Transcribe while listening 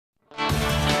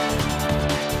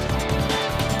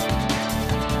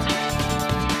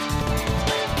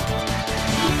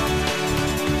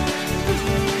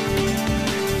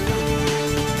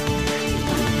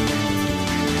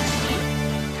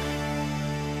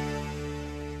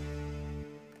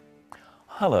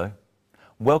Hello,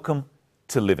 welcome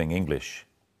to Living English.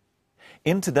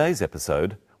 In today's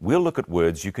episode, we'll look at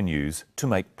words you can use to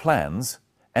make plans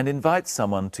and invite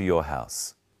someone to your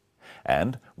house.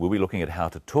 And we'll be looking at how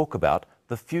to talk about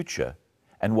the future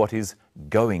and what is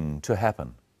going to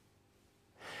happen.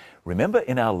 Remember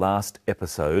in our last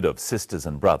episode of Sisters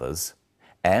and Brothers,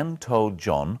 Anne told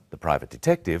John, the private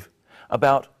detective,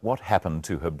 about what happened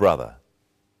to her brother.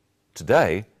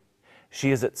 Today,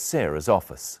 she is at Sarah's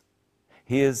office.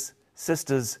 Here's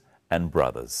Sisters and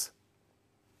Brothers.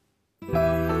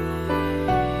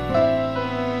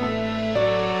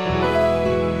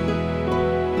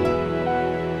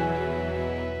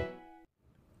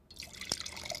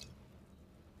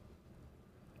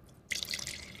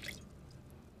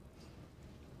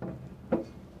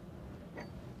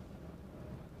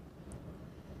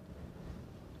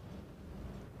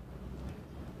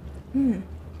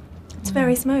 It's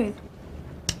very smooth.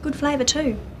 Good flavour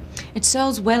too. It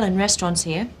sells well in restaurants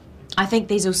here. I think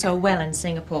these will sell well in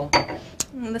Singapore.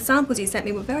 The samples you sent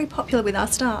me were very popular with our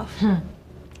staff. You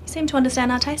seem to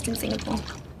understand our taste in Singapore.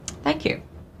 Thank you.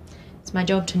 It's my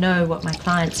job to know what my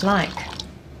clients like.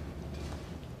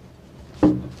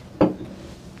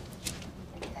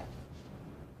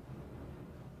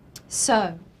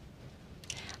 So,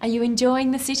 are you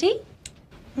enjoying the city?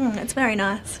 It's very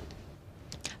nice.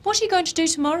 What are you going to do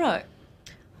tomorrow?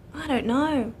 I don't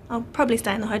know. I'll probably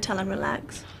stay in the hotel and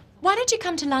relax. Why don't you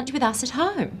come to lunch with us at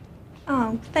home?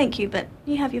 Oh, thank you, but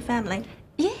you have your family.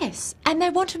 Yes, and they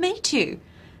want to meet you.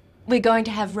 We're going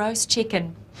to have roast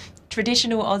chicken,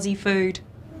 traditional Aussie food.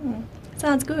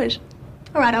 Sounds good.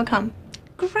 All right, I'll come.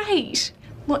 Great.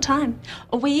 What time?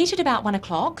 We eat at about 1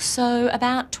 o'clock, so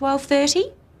about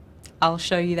 12:30. I'll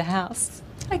show you the house.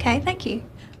 Okay, thank you.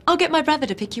 I'll get my brother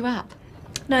to pick you up.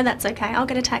 No, that's okay. I'll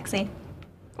get a taxi.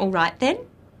 All right then,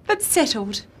 it's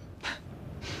settled.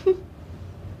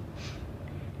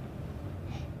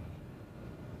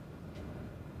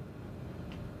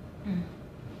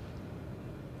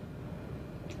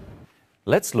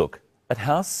 Let's look at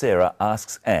how Sarah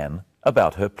asks Anne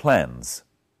about her plans.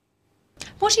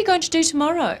 What are you going to do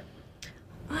tomorrow?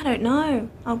 I don't know.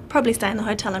 I'll probably stay in the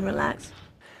hotel and relax.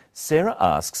 Sarah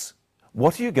asks,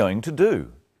 "What are you going to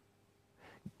do?"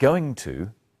 Going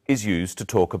to is used to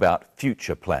talk about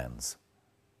future plans.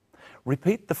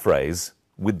 Repeat the phrase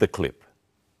with the clip.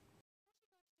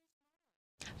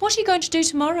 What are you going to do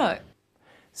tomorrow?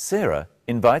 Sarah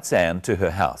invites Anne to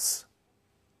her house.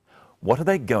 What are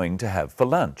they going to have for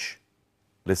lunch?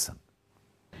 Listen.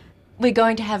 We're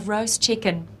going to have roast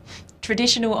chicken,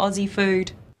 traditional Aussie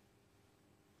food.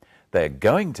 They're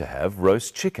going to have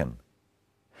roast chicken.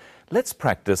 Let's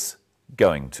practice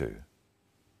going to.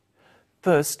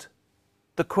 First,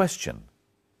 the question.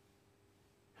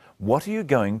 What are you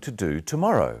going to do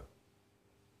tomorrow?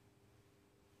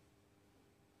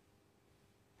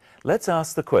 Let's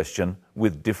ask the question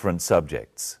with different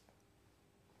subjects.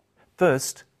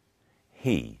 First,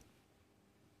 he.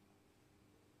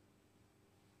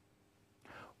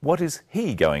 What is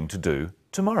he going to do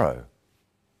tomorrow?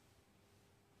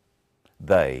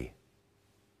 They.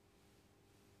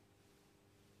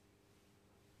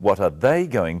 What are they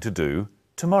going to do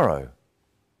tomorrow?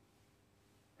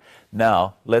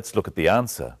 Now, let's look at the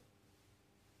answer.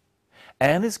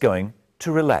 Anne is going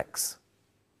to relax.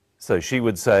 So she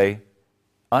would say,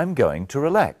 "I'm going to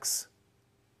relax."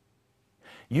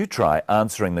 You try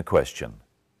answering the question.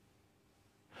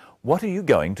 What are you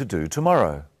going to do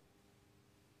tomorrow?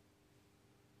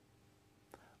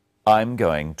 I'm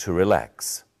going to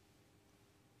relax.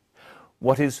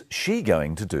 What is she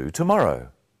going to do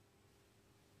tomorrow?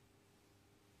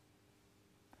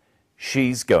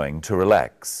 She's going to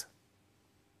relax.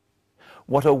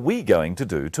 What are we going to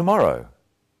do tomorrow?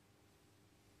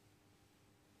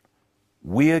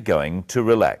 We're going to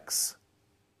relax.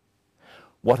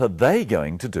 What are they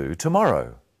going to do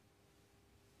tomorrow?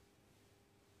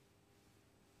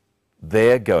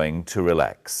 They're going to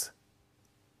relax.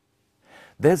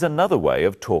 There's another way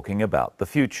of talking about the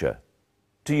future,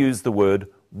 to use the word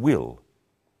will.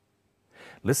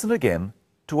 Listen again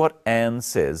to what Anne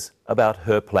says about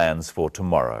her plans for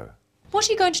tomorrow. What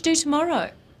are you going to do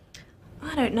tomorrow?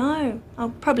 I don't know.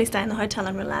 I'll probably stay in the hotel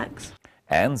and relax.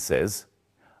 Anne says,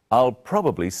 "I'll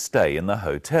probably stay in the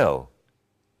hotel."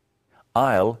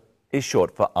 I'll is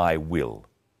short for I will.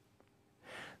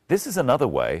 This is another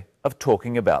way of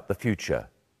talking about the future.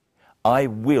 I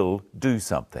will do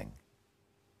something.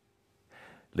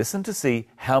 Listen to see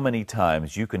how many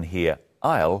times you can hear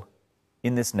I'll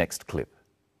in this next clip.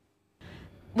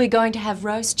 We're going to have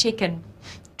roast chicken,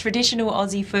 traditional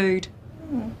Aussie food.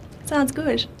 Sounds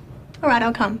good. All right,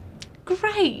 I'll come.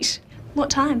 Great. What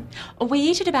time? We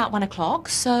eat at about 1 o'clock,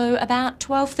 so about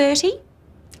 12:30.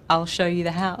 I'll show you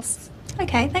the house.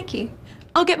 Okay, thank you.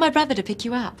 I'll get my brother to pick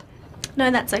you up.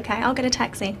 No, that's okay. I'll get a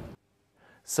taxi.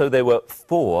 So there were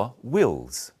 4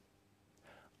 wills.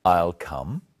 I'll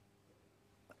come.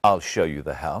 I'll show you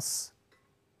the house.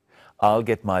 I'll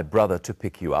get my brother to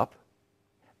pick you up.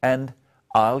 And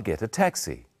I'll get a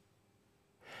taxi.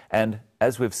 And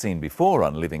as we've seen before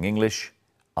on Living English,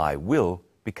 I will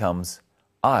becomes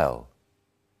I'll.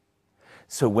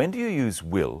 So when do you use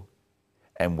will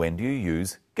and when do you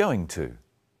use going to?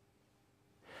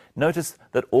 Notice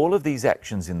that all of these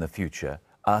actions in the future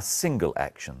are single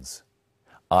actions.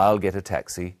 I'll get a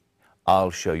taxi.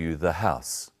 I'll show you the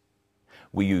house.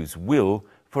 We use will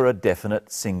for a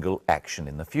definite single action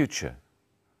in the future.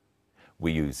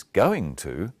 We use going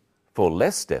to for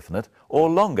less definite or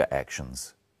longer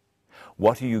actions.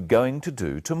 What are you going to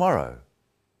do tomorrow?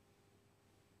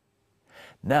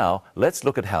 Now, let's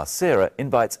look at how Sarah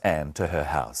invites Anne to her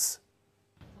house.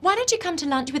 Why don't you come to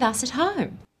lunch with us at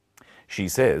home? She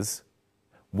says,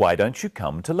 "Why don't you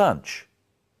come to lunch?"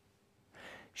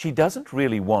 She doesn't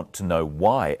really want to know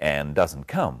why Anne doesn't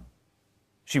come.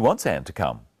 She wants Anne to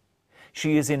come.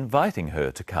 She is inviting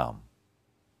her to come.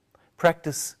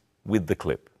 Practice with the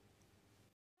clip.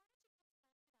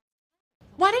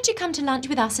 Why don't you come to lunch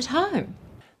with us at home?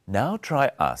 Now try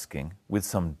asking with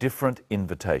some different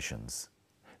invitations,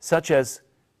 such as,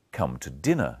 "Come to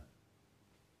dinner."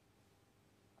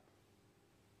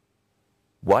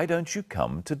 Why don't you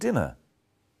come to dinner?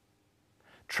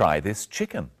 Try this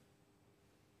chicken.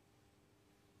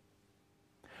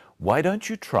 Why don't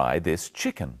you try this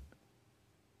chicken?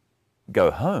 Go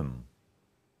home.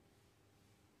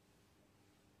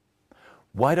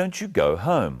 Why don't you go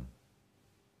home?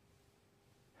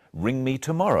 Ring me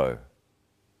tomorrow.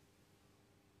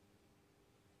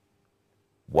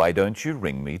 Why don't you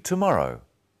ring me tomorrow?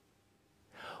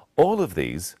 All of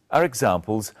these are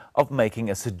examples of making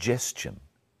a suggestion.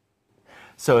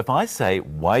 So if I say,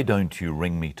 "Why don't you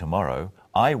ring me tomorrow?"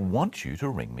 I want you to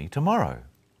ring me tomorrow.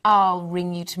 I'll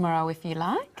ring you tomorrow if you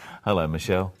like. Hello,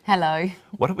 Michelle. Hello.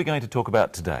 What are we going to talk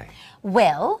about today?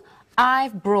 Well,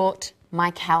 I've brought my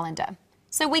calendar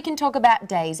so we can talk about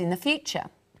days in the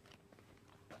future.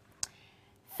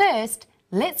 First,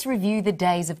 let's review the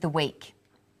days of the week.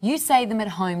 You say them at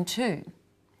home too.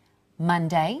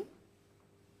 Monday,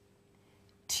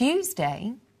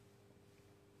 Tuesday,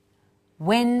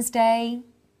 Wednesday,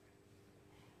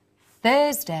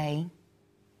 Thursday,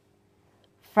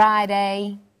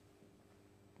 Friday,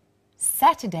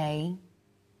 Saturday,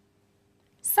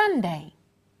 Sunday.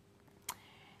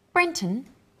 Brenton,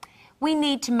 we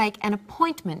need to make an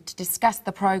appointment to discuss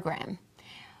the program.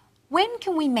 When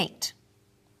can we meet?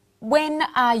 When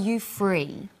are you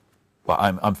free? Well,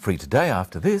 I'm free today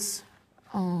after this.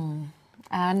 No,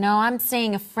 I'm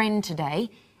seeing a friend today.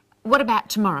 What about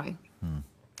tomorrow?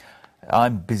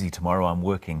 I'm busy tomorrow, I'm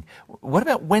working. What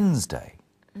about Wednesday?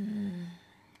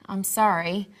 I'm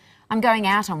sorry. I'm going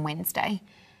out on Wednesday.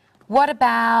 What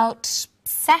about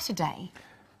Saturday?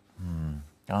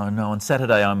 Oh no, on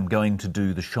Saturday I'm going to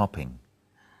do the shopping.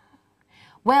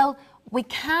 Well, we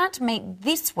can't meet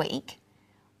this week.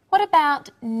 What about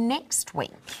next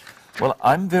week? Well,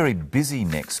 I'm very busy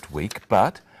next week,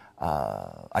 but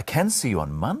I can see you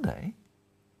on Monday.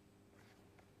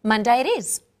 Monday it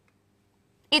is.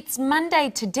 It's Monday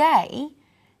today,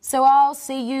 so I'll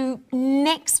see you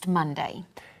next Monday.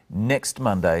 Next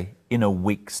Monday in a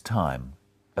week's time.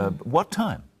 What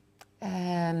time?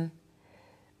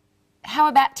 How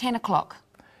about 10 o'clock?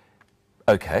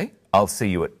 Okay, I'll see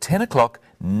you at 10 o'clock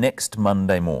next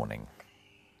Monday morning.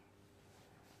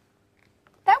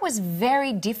 That was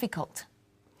very difficult.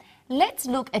 Let's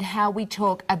look at how we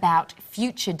talk about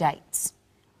future dates.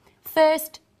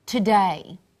 First,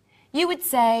 today. You would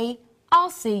say, "I'll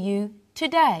see you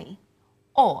today,"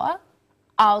 or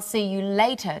 "I'll see you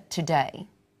later today."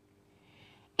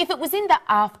 If it was in the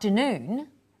afternoon,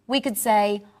 we could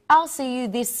say, "I'll see you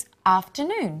this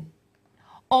afternoon."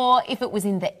 Or if it was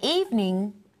in the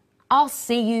evening, "I'll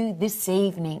see you this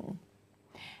evening."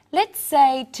 Let's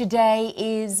say today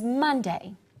is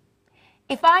Monday.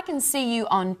 If I can see you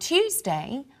on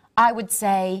Tuesday, I would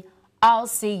say, "I'll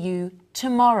see you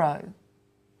tomorrow."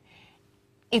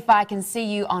 If I can see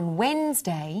you on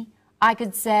Wednesday, I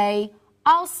could say,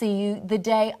 "I'll see you the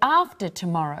day after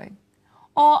tomorrow."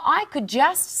 Or I could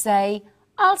just say,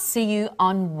 "I'll see you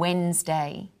on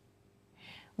Wednesday."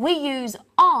 We use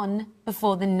on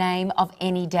before the name of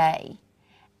any day.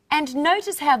 And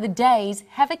notice how the days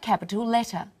have a capital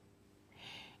letter.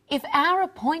 If our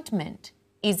appointment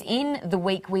is in the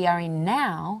week we are in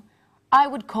now, I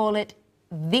would call it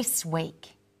this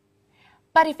week.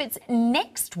 But if it's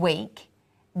next week,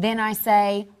 then I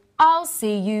say, I'll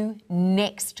see you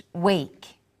next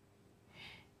week.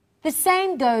 The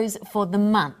same goes for the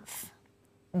month.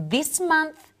 This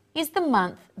month is the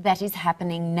month that is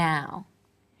happening now.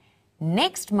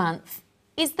 Next month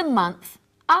is the month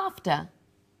after.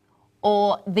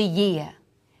 Or the year.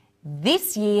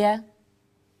 This year,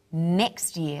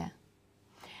 next year.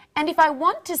 And if I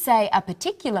want to say a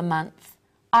particular month,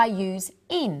 I use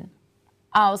in.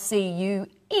 I'll see you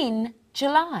in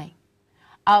July.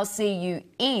 I'll see you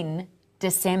in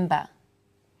December.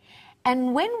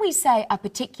 And when we say a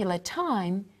particular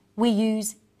time, we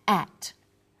use at.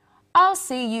 I'll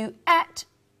see you at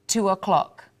 2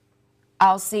 o'clock.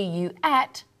 I'll see you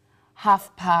at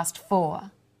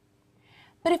 4:30.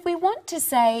 But if we want to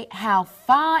say how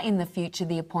far in the future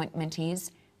the appointment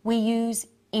is, we use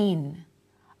in.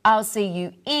 I'll see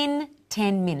you in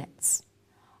 10 minutes.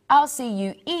 I'll see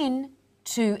you in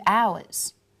 2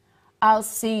 hours. I'll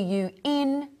see you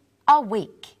in a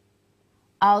week.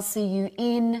 I'll see you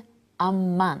in a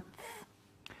month.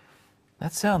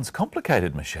 That sounds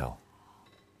complicated, Michelle.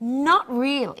 Not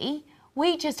really.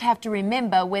 We just have to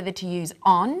remember whether to use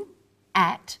on,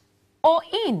 at, or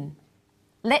in.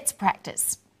 Let's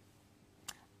practice.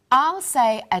 I'll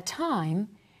say a time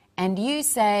and you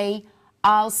say,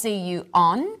 I'll see you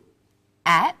on,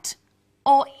 at,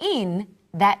 or in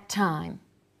that time.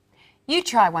 You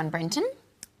try one, Brenton.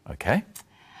 Okay.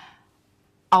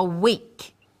 A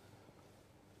week.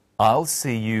 I'll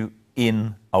see you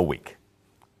in a week.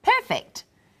 Perfect.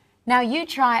 Now you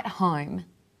try at home.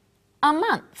 A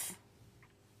month.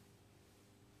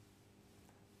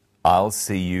 I'll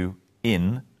see you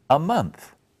in a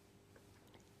month.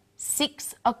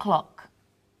 6 o'clock.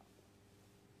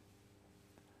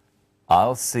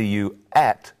 I'll see you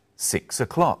at 6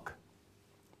 o'clock.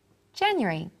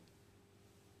 January.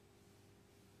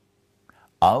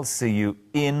 I'll see you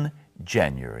in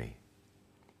January.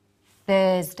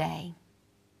 Thursday.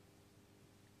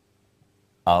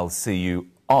 I'll see you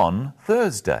on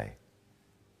Thursday.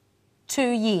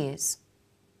 2 years.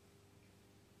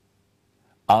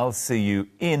 I'll see you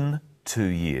in 2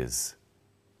 years.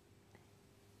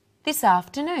 This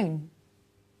afternoon.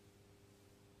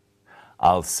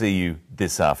 I'll see you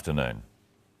this afternoon.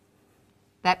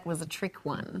 That was a trick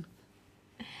one.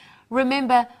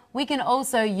 Remember, we can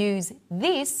also use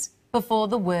this before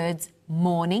the words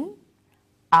morning,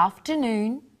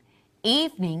 afternoon,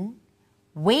 evening,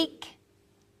 week,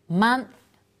 month,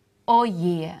 or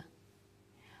year.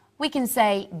 We can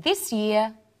say this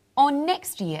year or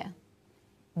next year,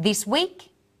 this week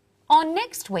or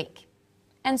next week,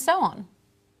 and so on.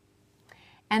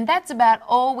 And that's about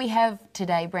all we have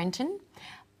today, Brenton.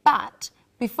 But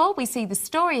before we see the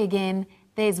story again,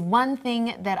 there's one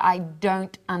thing that I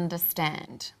don't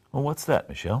understand. Well, what's that,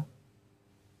 Michelle?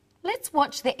 Let's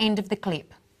watch the end of the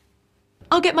clip.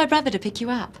 I'll get my brother to pick you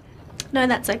up. No,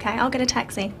 that's okay. I'll get a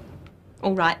taxi.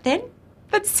 All right then,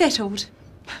 but settled.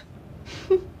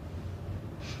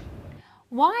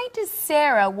 Why does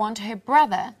Sarah want her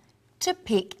brother to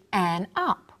pick Anne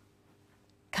up?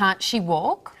 Can't she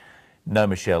walk? No,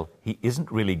 Michelle, he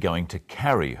isn't really going to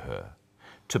carry her.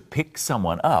 To pick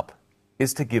someone up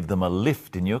is to give them a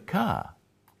lift in your car.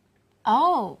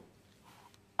 Oh,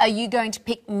 are you going to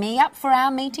pick me up for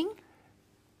our meeting?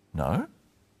 No?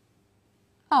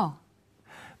 Oh.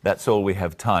 That's all we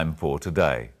have time for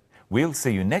today. We'll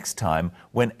see you next time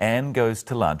when Anne goes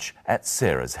to lunch at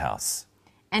Sarah's house.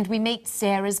 And we meet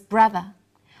Sarah's brother.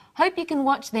 Hope you can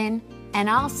watch then, and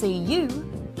I'll see you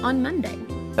on Monday.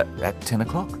 At 10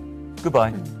 o'clock.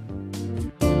 Goodbye.